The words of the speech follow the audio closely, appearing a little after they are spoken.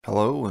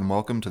Hello and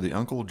welcome to the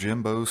Uncle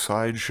Jimbo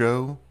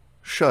Sideshow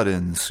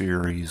Shut-In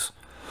Series.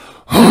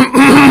 Starstruck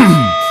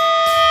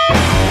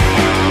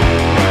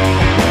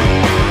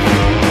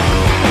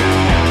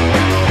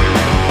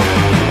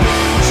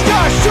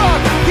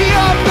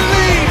beyond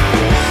belief,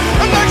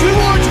 electric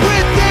words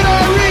within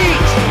our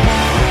reach.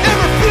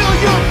 Ever feel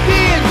you're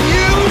being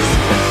used?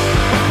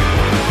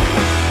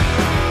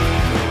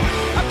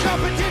 A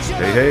competition.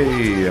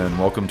 Hey, and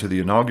welcome to the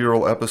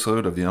inaugural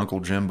episode of the Uncle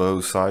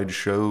Jimbo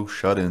Sideshow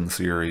Shut-In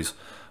Series.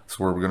 It's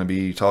where we're going to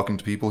be talking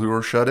to people who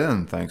are shut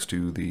in thanks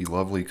to the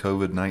lovely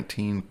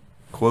COVID-19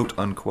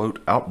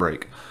 quote-unquote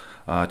outbreak.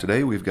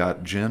 Today we've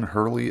got Jen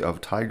Hurley of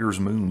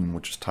Tigersmoon,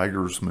 which is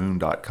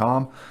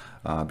tigersmoon.com.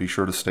 Be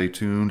sure to stay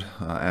tuned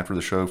after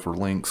the show for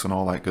links and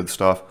all that good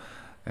stuff.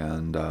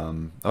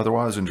 And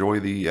otherwise, enjoy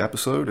the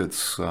episode.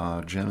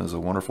 Jen is a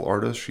wonderful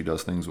artist. She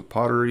does things with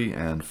pottery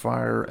and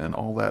fire and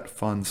all that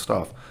fun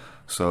stuff.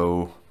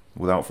 So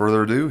without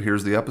further ado,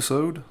 here's the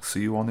episode.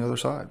 See you on the other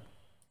side.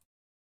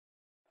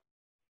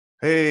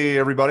 Hey,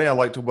 everybody. I'd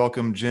like to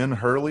welcome Jen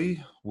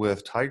Hurley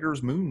with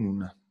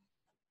Tigersmoon.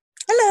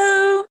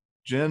 Hello.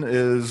 Jen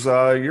is,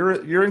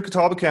 you're in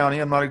Catawba County.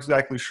 I'm not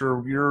exactly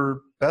sure.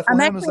 You're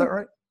Bethlehem, is that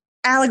right?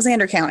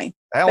 Alexander County.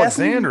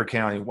 Alexander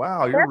County.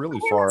 Wow, you're really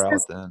far out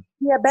then.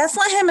 Yeah,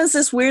 Bethlehem is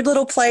this weird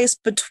little place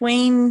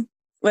between,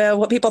 well,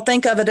 what people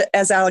think of it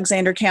as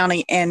Alexander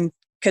County and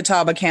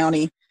Catawba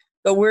County.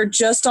 But we're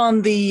just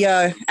on the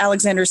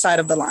Alexander side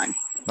of the line.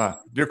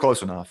 You're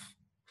close enough.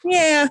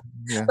 Yeah,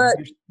 but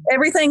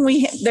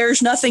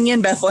there's nothing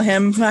in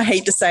Bethlehem, I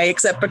hate to say,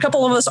 except a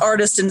couple of us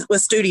artists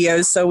with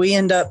studios. So we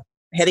end up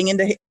heading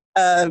into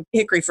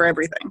Hickory for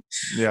everything.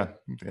 Yeah.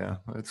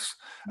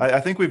 I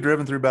think we've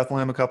driven through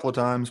Bethlehem a couple of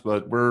times,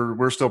 but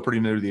we're still pretty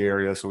new to the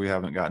area, so we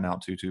haven't gotten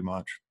out too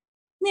much.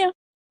 Yeah.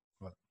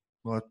 But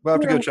we'll have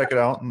to go check it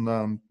out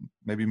and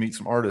maybe meet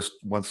some artists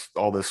once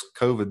all this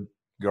COVID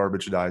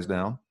garbage dies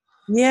down.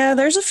 Yeah,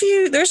 there's a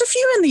few in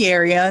the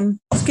area, and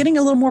it's getting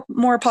a little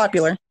more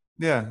popular.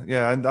 Yeah,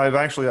 and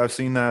I've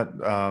seen that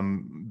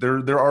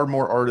there are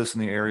more artists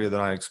in the area than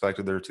I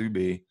expected there to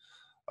be,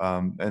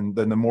 and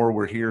then the more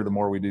we're here, the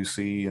more we do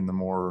see, and the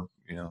more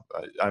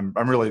I'm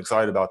really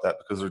excited about that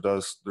because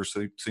there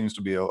seems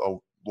to be a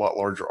lot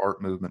larger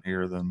art movement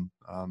here than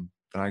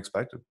I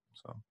expected.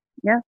 So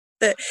yeah,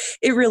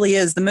 it really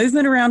is. The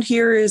movement around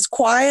here is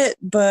quiet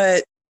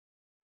but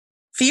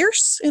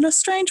fierce in a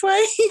strange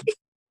way.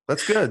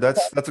 That's good.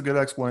 That's a good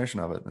explanation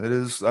of it. It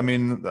is. I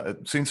mean, I've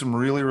seen some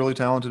really, really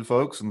talented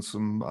folks and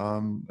some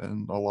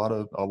and a lot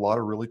of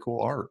really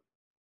cool art.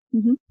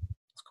 Mm-hmm.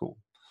 It's cool.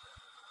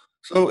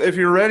 So if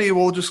you're ready,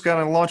 we'll just kind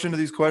of launch into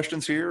these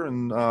questions here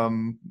and tell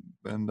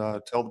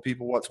the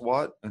people what's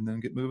what, and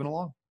then get moving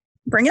along.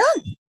 Bring it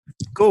on.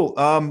 Cool.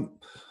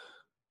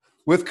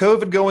 With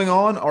COVID going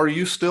on, are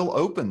you still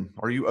open?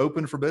 Are you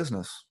open for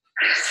business?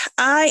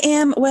 I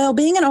am. Well,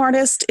 being an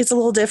artist, it's a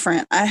little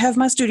different. I have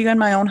my studio in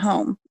my own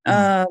home.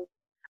 I'm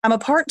a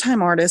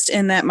part-time artist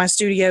in that my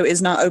studio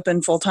is not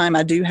open full-time.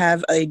 I do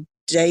have a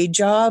day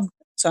job,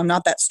 so I'm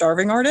not that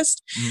starving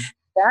artist. Mm.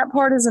 That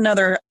part is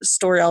another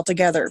story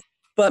altogether.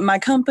 But my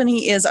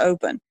company is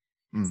open.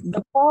 Mm.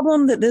 The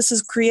problem that this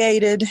has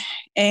created,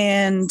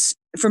 and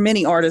for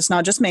many artists,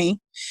 not just me,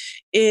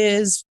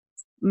 is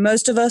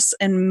most of us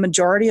and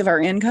majority of our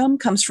income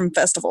comes from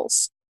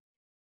festivals.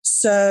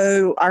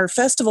 So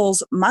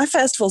my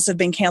festivals have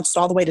been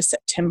canceled all the way to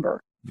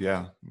September.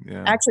 Yeah.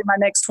 Actually, my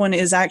next one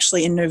is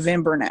actually in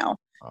November now.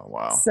 Oh,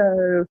 wow.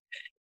 So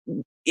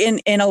in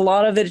a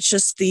lot of it, it's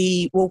just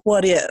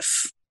what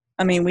if?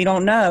 I mean, we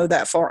don't know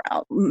that far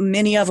out.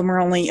 Many of them are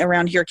only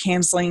around here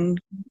canceling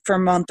for a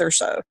month or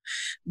so.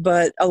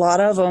 But a lot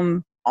of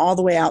them all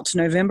the way out to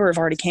November have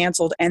already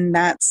canceled, and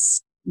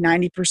that's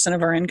 90%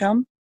 of our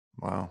income.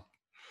 Wow.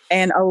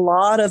 And a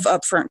lot of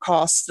upfront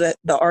costs that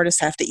the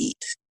artists have to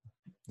eat.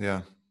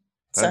 Yeah,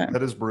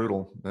 that is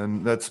brutal,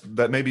 and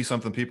that may be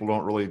something people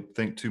don't really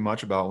think too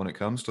much about when it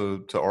comes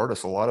to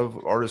artists. A lot of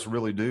artists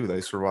really do. They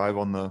survive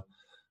on the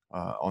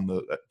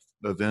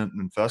event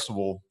and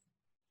festival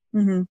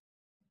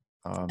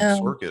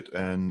circuit,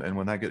 and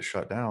when that gets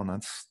shut down,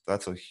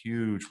 that's a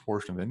huge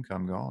portion of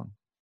income gone.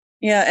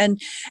 Yeah,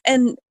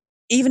 and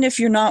even if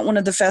you're not one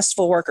of the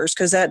festival workers,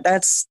 because that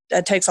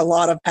takes a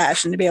lot of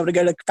passion to be able to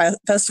go to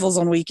festivals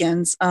on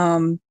weekends.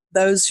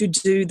 Those who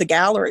do the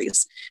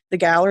galleries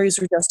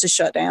are just to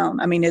shut down.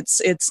 I mean,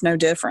 it's no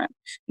different.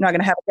 You're not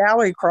going to have a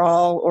gallery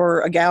crawl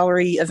or a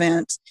gallery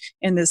event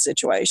in this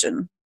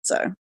situation.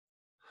 So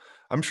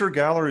I'm sure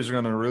galleries are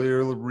going to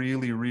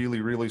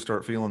really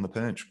start feeling the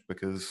pinch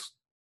because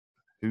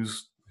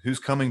who's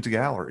coming to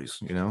galleries,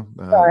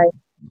 Right.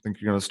 I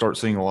think you're going to start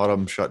seeing a lot of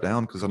them shut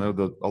down because I know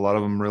that a lot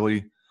of them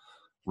really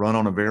run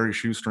on a very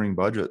shoestring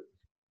budget.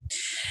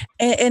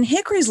 And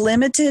Hickory's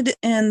limited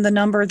in the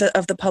number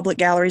of the public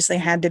galleries they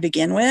had to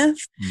begin with.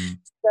 Mm.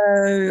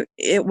 So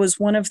it was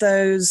one of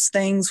those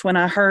things when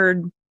I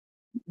heard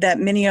that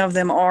many of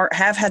them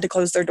have had to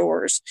close their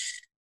doors.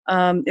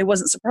 It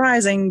wasn't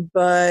surprising,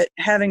 but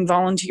having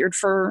volunteered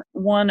for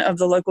one of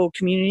the local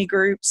community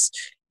groups,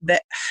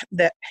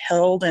 that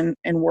held and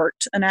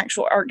worked an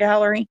actual art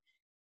gallery,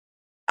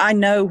 I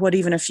know what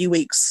even a few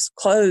weeks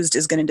closed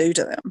is going to do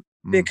to them,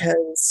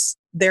 because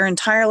they're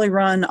entirely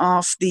run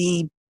off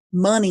the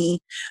money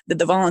that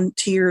the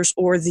volunteers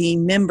or the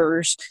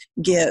members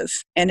give.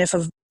 And if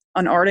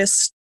an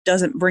artist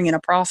doesn't bring in a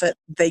profit,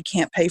 they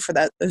can't pay for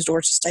those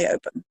doors to stay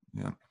open.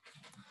 Yeah.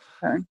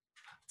 So,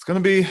 It's gonna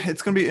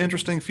be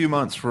interesting few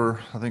months for,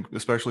 I think,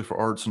 especially for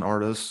arts and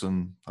artists,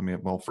 and I mean,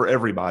 well, for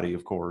everybody,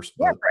 of course.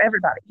 yeah, But for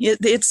everybody.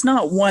 It's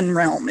not one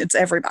realm; it's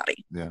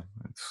everybody. yeah,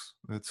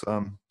 it's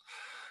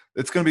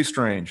gonna be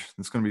strange.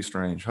 It's gonna be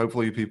strange.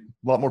 Hopefully, a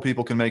lot more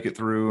people can make it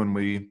through, and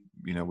we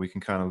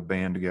can kind of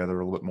band together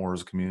a little bit more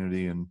as a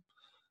community, and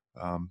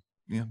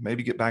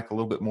maybe get back a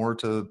little bit more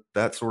to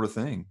that sort of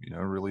thing.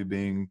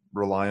 Really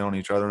rely on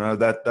each other.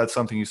 And that's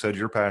something you said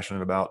you're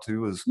passionate about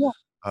too, is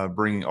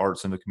bringing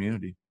arts into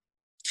community.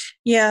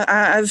 Yeah,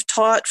 I've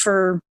taught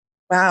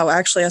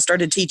actually I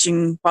started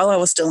teaching while I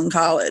was still in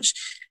college,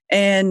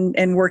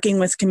 and working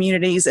with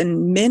communities,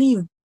 and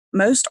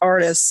most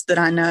artists that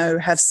I know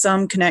have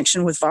some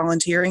connection with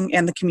volunteering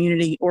and the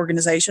community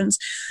organizations,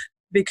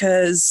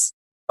 because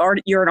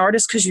you're an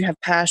artist because you have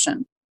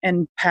passion,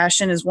 and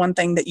passion is one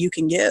thing that you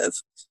can give.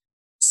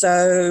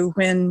 So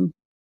when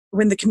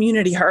the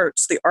community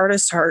hurts, the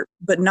artists hurt,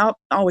 but not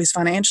always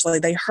financially.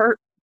 They hurt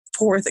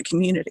for the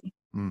community.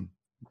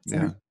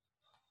 Yeah.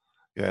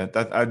 Yeah,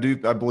 I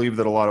believe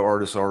that a lot of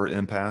artists are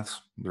empaths.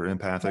 They're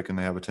empathic, and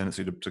they have a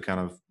tendency to kind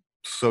of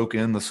soak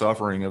in the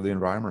suffering of the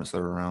environments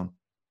they're around.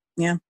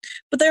 Yeah.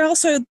 But they're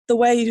also the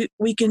way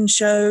we can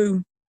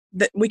show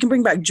that we can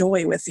bring back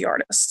joy with the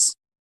artists.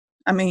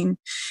 I mean,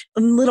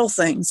 little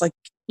things like,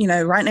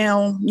 right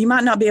now you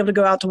might not be able to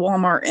go out to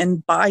Walmart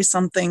and buy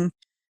something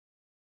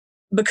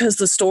because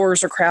the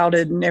stores are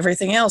crowded and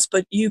everything else,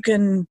 but you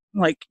can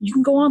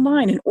go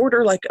online and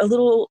order like a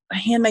little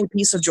handmade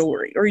piece of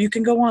jewelry, or you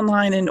can go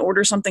online and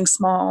order something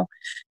small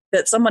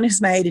that someone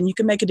has made, and you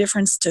can make a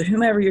difference to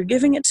whomever you're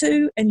giving it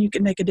to, and you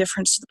can make a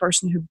difference to the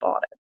person who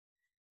bought it.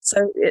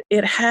 So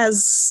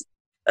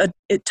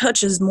it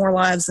touches more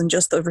lives than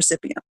just the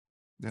recipient.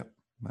 Yep,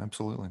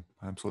 absolutely.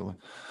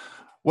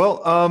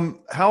 Well,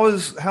 how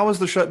has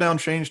the shutdown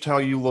changed how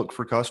you look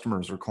for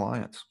customers or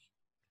clients?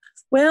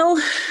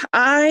 Well,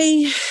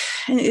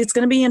 it's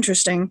going to be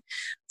interesting.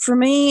 For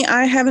me,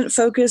 I haven't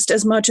focused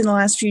as much in the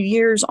last few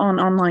years on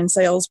online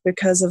sales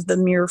because of the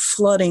mere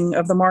flooding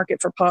of the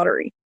market for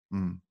pottery.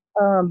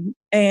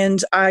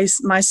 And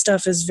my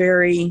stuff is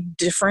very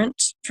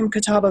different from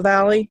Catawba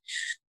Valley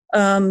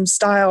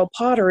style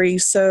pottery.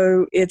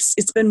 So it's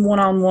been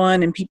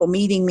one-on-one, and people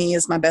meeting me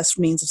is my best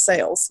means of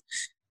sales.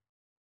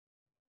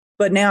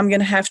 But now I'm going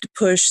to have to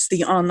push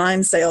the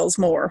online sales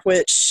more,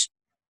 which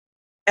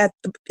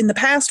in the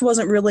past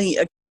wasn't really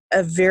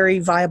a very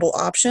viable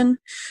option,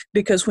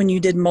 because when you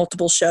did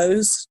multiple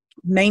shows,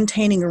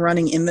 maintaining a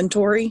running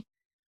inventory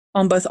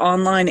on both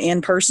online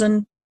and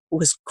person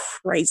was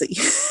crazy.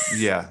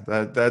 Yeah,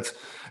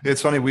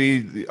 it's funny.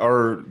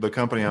 The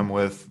company I'm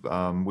with,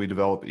 we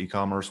develop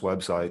e-commerce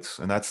websites,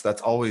 and that's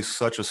always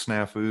such a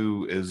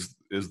snafu, is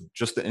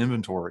just the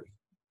inventory.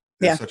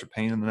 It's such a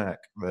pain in the neck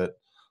that.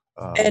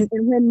 And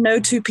when no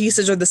two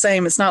pieces are the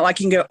same, it's not like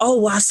you can go, oh,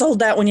 well, I sold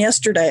that one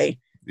yesterday.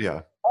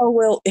 Yeah. Oh,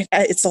 well,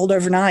 it sold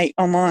overnight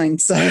online.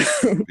 So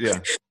yeah.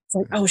 It's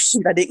like, oh,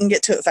 shoot, I didn't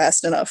get to it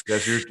fast enough.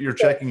 Yes, you're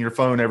checking your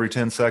phone every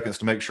 10 seconds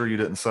to make sure you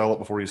didn't sell it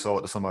before you sell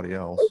it to somebody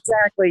else.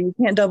 Exactly. You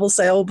can't double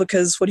sell,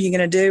 because what are you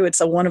going to do?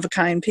 It's a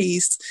one-of-a-kind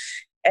piece.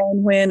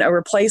 And when a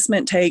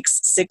replacement takes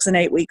 6 and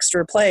 8 weeks to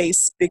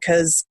replace,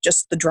 because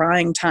just the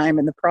drying time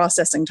and the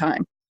processing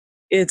time,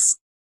 it's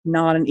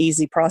not an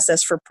easy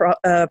process for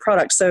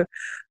products. So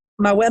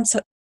my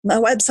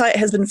website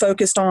has been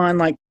focused on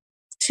like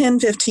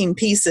 10, 15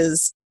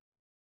 pieces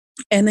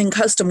and then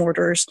custom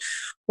orders,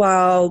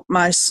 while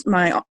my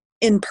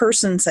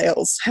in-person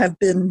sales have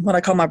been what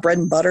I call my bread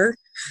and butter.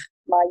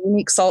 My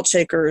unique salt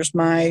shakers,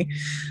 my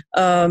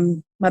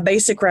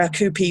basic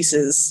raku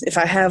pieces. If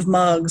I have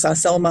mugs, I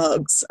sell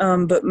mugs.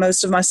 But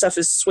most of my stuff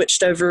is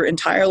switched over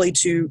entirely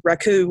to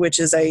raku, which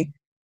is a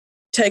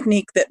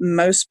technique that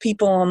most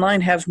people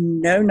online have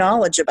no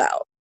knowledge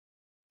about.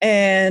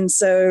 And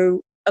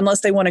so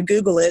unless they want to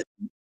Google it,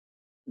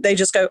 they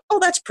just go, oh,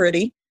 that's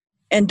pretty,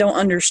 and don't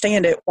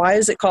understand it. Why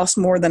does it cost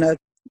more than a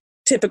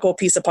typical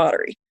piece of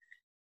pottery?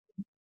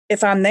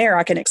 If I'm there,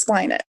 I can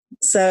explain it.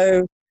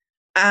 So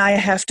I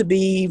have to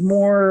be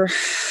more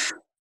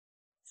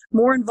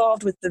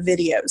involved with the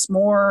videos,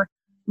 more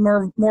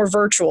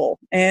virtual.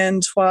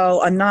 And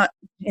while I'm not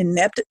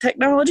inept at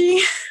technology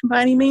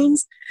by any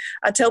means,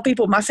 I tell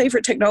people my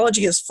favorite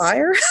technology is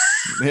fire.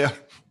 Yeah.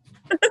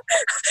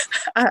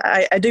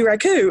 I do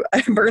raku.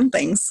 I burn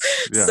things.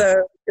 Yeah.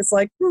 So it's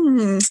like,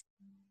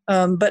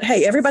 but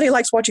hey, everybody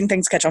likes watching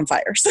things catch on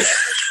fire.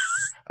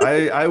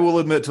 I will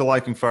admit to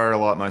liking fire a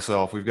lot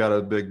myself. We've got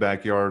a big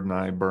backyard, and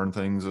I burn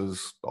things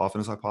as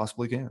often as I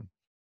possibly can.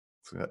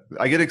 So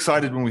I get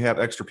excited when we have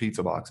extra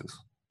pizza boxes.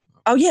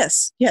 Oh,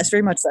 yes,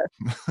 very much so.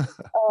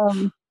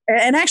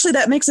 And actually,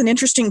 that makes an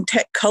interesting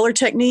color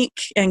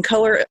technique and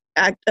color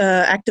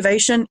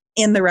activation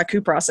in the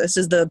raku process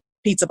is the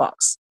pizza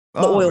box.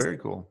 The Oh, oil. very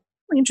cool.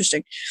 Really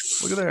interesting.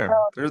 Look at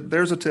there.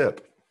 There's a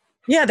tip.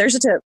 Yeah, there's a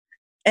tip.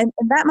 And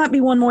that might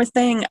be one more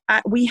thing.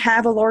 We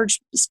have a large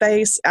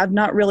space. I've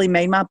not really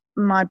made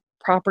my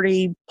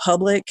property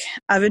public.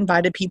 I've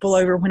invited people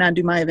over when I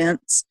do my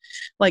events,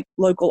 like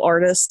local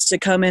artists, to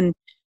come and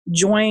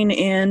join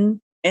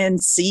in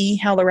and see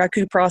how the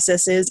raku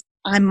process is.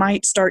 I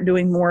might start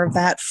doing more of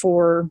that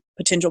for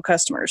potential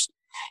customers.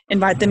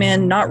 Invite them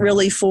in, not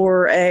really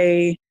for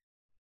a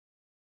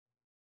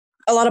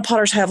lot of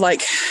potters have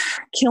like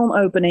kiln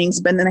openings,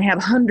 but then they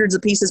have hundreds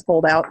of pieces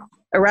pulled out.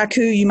 A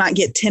raku, you might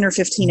get 10 or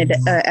 15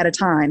 at a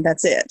time.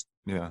 That's it.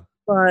 Yeah.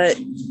 But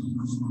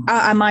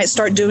I might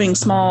start doing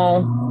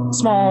small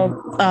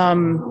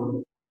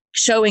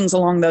showings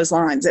along those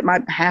lines. It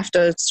might have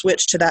to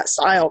switch to that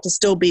style to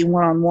still be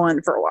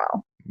one-on-one for a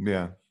while.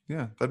 Yeah.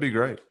 Yeah. That'd be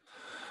great.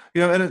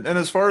 And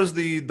as far as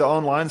the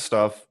online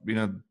stuff,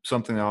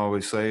 something I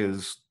always say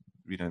is,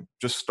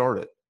 just start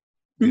it.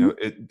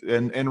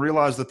 And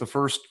realize that the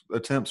first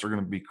attempts are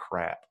going to be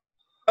crap.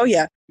 Oh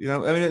yeah.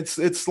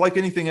 It's like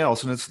anything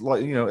else, and it's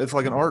like it's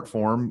like an art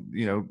form.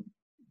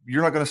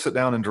 You're not going to sit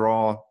down and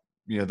draw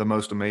the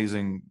most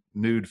amazing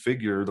nude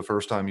figure the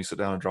first time you sit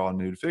down and draw a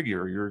nude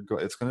figure.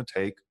 It's going to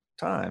take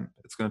time.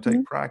 It's going to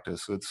take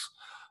practice. It's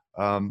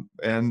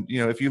and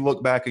if you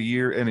look back a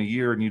year and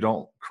you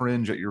don't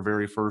cringe at your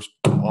very first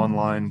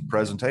online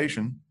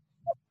presentation,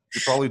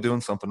 you're probably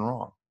doing something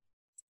wrong.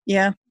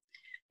 Yeah.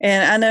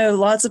 And I know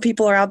lots of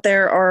people are out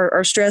there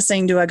are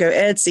stressing, do I go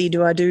Etsy?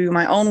 Do I do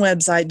my own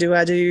website? Do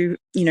I do,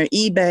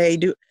 eBay?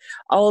 Do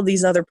all of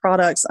these other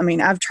products? I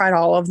mean, I've tried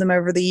all of them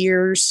over the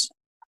years.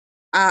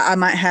 I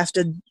might have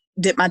to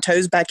dip my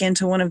toes back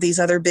into one of these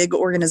other big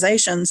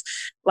organizations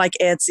like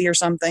Etsy or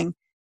something.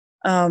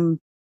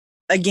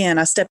 Again,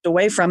 I stepped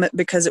away from it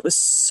because it was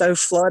so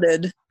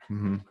flooded.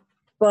 Mm-hmm.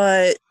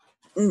 But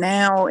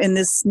now in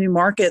this new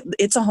market,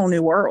 it's a whole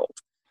new world.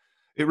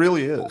 It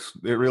really is.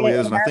 It really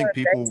is. And I think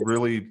people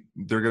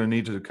they're going to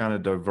need to kind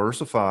of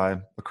diversify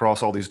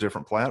across all these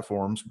different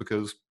platforms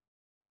because,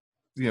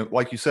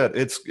 like you said,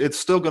 it's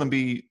still going to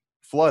be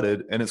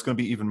flooded, and it's going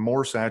to be even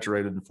more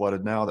saturated and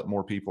flooded now that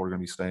more people are going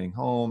to be staying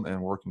home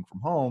and working from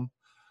home.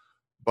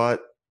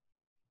 But,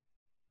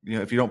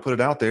 if you don't put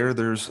it out there,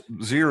 there's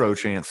zero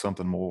chance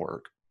something will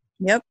work.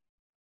 Yep.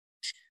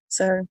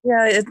 So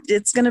yeah,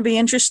 it's going to be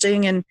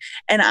interesting, and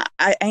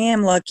I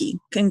am lucky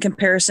in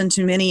comparison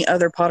to many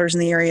other potters in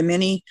the area.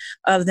 Many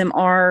of them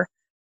are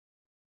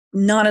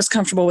not as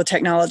comfortable with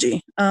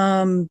technology.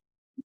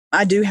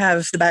 I do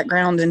have the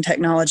background in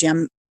technology.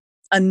 I'm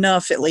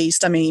enough, at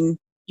least. I mean,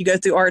 you go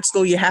through art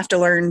school, you have to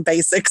learn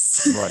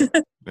basics. Right.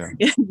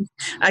 Yeah.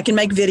 I can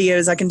make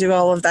videos. I can do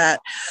all of that.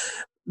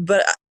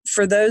 But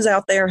for those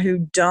out there who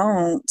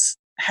don't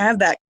have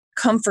that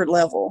comfort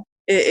level,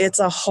 it's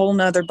a whole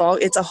nother ball.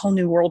 It's a whole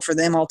new world for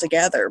them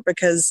altogether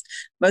because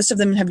most of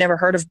them have never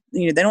heard of,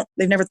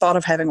 they've never thought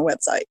of having a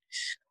website,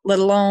 let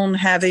alone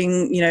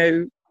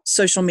having,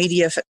 social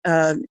media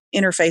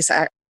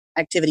interface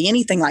activity,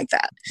 anything like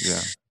that.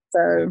 Yeah.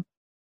 So.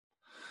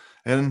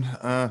 And,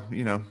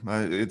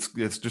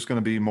 it's just going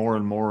to be more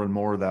and more and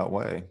more that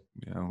way.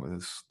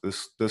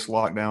 This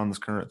lockdown, this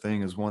current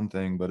thing is one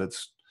thing, but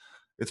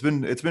it's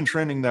been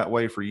trending that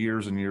way for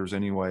years and years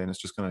anyway, and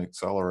it's just going to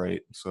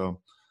accelerate. So,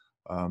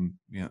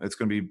 it's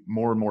going to be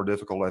more and more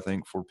difficult, I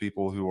think, for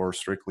people who are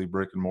strictly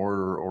brick and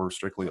mortar or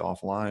strictly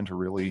offline to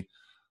really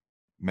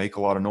make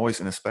a lot of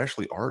noise, and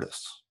especially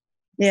artists.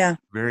 Yeah.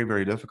 Very,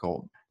 very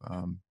difficult.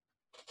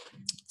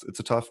 It's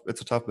a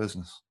tough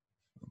business.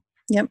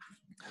 Yep.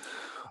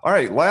 All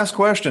right. Last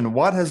question.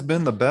 What has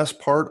been the best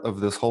part of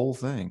this whole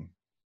thing?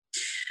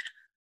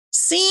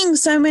 Seeing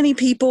so many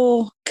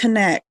people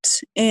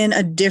connect in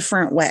a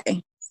different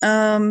way.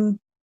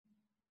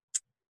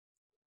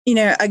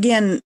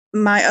 Again,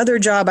 my other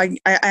job, I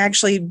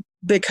actually,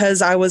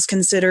 because I was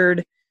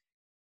considered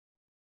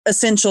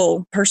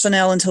essential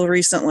personnel until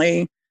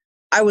recently,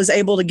 I was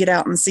able to get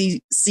out and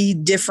see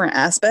different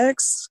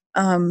aspects.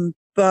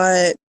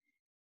 But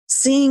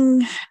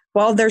seeing,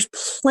 while there's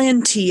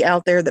plenty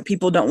out there that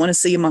people don't want to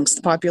see amongst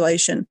the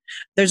population,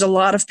 there's a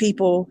lot of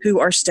people who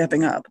are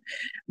stepping up.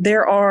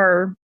 There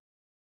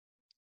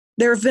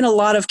have been a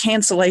lot of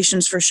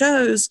cancellations for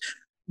shows,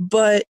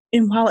 but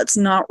while it's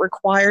not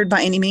required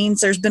by any means,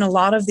 there's been a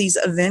lot of these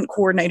event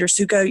coordinators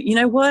who go, you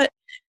know what?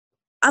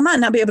 I might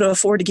not be able to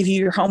afford to give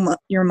you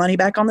your money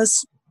back on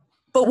this,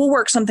 but we'll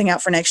work something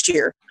out for next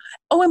year.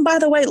 Oh, and by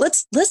the way,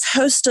 let's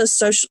host a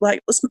social,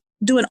 let's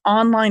do an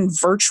online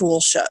virtual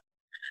show.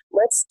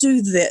 Let's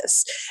do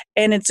this.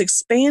 And it's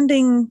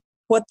expanding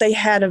what they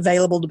had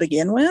available to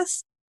begin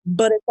with,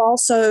 but it's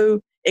also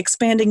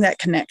expanding that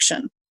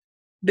connection.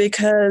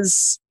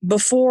 Because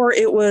before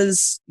it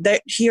was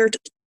that here,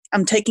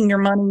 I'm taking your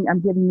money,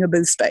 I'm giving you a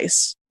booth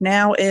space.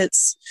 Now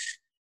it's,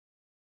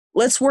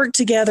 let's work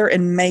together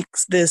and make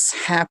this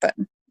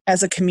happen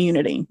as a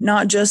community,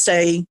 not just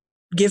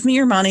give me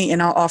your money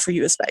and I'll offer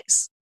you a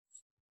space.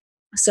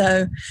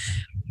 So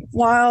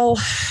while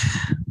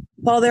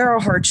there are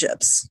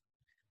hardships,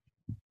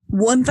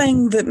 one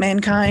thing that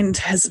mankind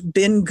has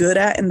been good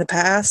at in the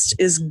past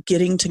is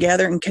getting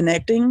together and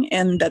connecting.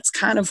 And that's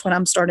kind of what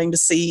I'm starting to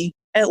see,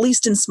 at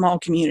least in small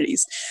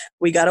communities.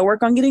 We got to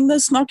work on getting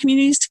those small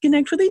communities to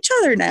connect with each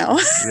other now.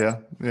 Yeah,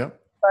 yeah.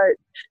 But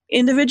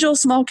individual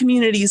small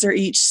communities are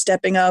each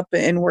stepping up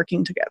and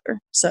working together.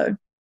 So,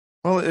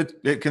 well,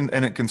 it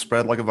can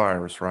spread like a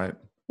virus, right?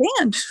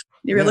 And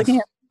you really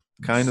can.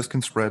 Kindness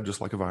can spread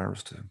just like a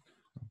virus too.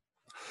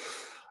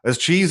 As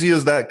cheesy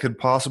as that could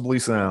possibly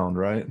sound,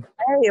 right?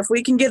 Hey, if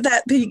we can get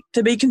that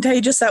to be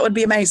contagious, that would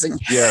be amazing.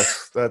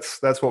 Yes,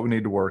 that's what we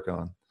need to work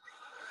on.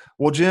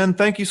 Well, Jen,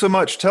 thank you so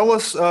much. Tell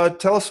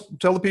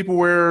the people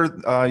where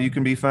you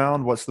can be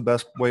found. What's the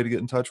best way to get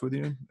in touch with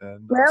you?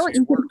 And, well,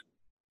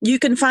 you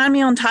can find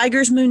me on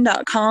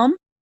Tigersmoon.com.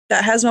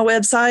 That has my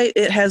website.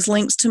 It has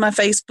links to my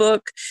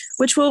Facebook,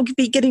 which will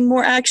be getting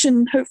more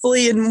action,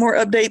 hopefully, and more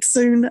updates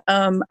soon.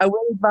 I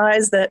will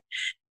advise that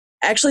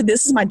actually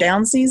this is my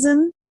down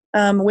season.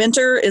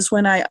 Winter is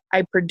when I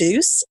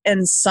produce,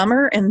 and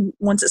summer, and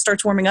once it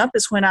starts warming up,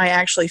 is when I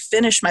actually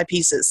finish my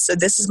pieces. So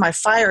this is my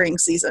firing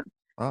season.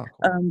 Oh,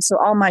 cool. So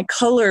all my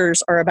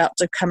colors are about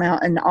to come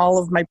out and all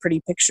of my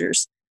pretty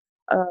pictures.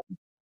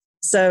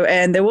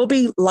 And there will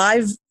be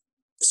live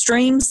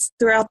streams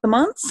throughout the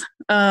month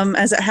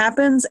as it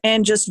happens,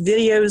 and just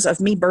videos of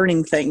me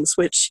burning things,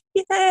 which,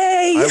 yay!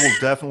 I will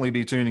definitely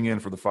be tuning in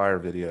for the fire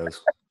videos.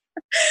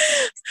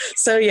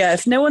 So yeah,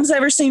 if no one's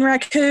ever seen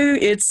Raku,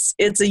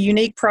 it's a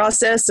unique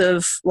process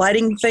of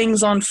lighting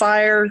things on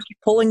fire,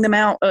 pulling them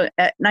out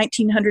at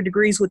 1900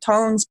 degrees with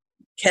tongs,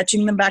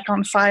 catching them back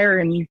on fire,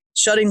 and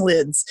shutting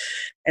lids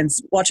and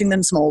watching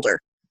them smolder.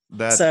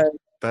 That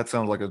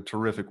sounds like a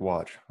terrific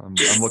watch. I'm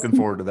looking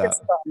forward to that.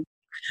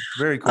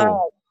 Very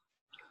cool.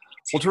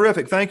 Well,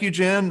 terrific. Thank you,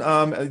 Jen.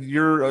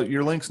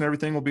 Your links and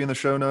everything will be in the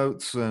show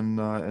notes and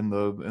in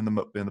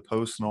the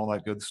posts and all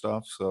that good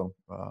stuff. So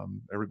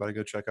everybody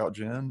go check out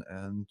Jen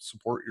and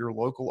support your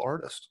local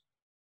artist.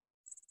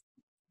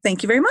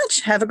 Thank you very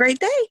much. Have a great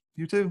day.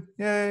 You too.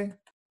 Yay.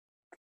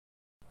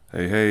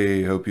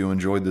 Hey, hope you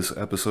enjoyed this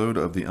episode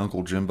of the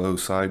Uncle Jimbo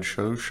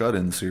Sideshow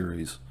Shut-In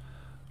series.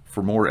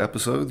 For more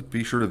episodes,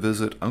 be sure to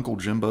visit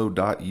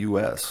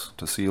unclejimbo.us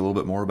to see a little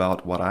bit more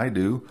about what I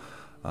do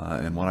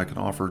and what I can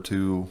offer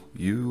to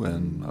you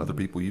and other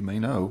people you may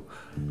know.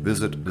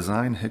 Visit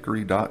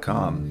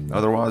designhickory.com.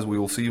 Otherwise, we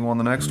will see you on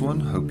the next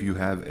one. Hope you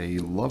have a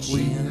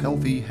lovely,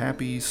 healthy,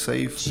 happy,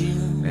 safe,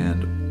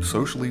 and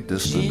socially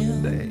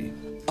distant day.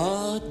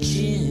 Oh,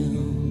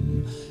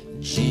 Jim,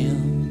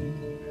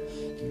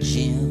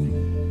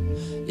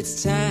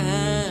 it's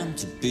time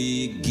to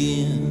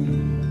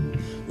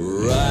begin.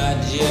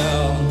 Ride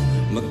your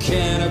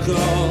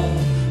mechanical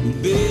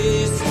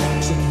beast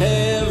to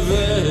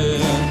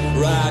heaven.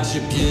 Ride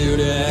your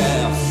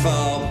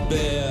beautiful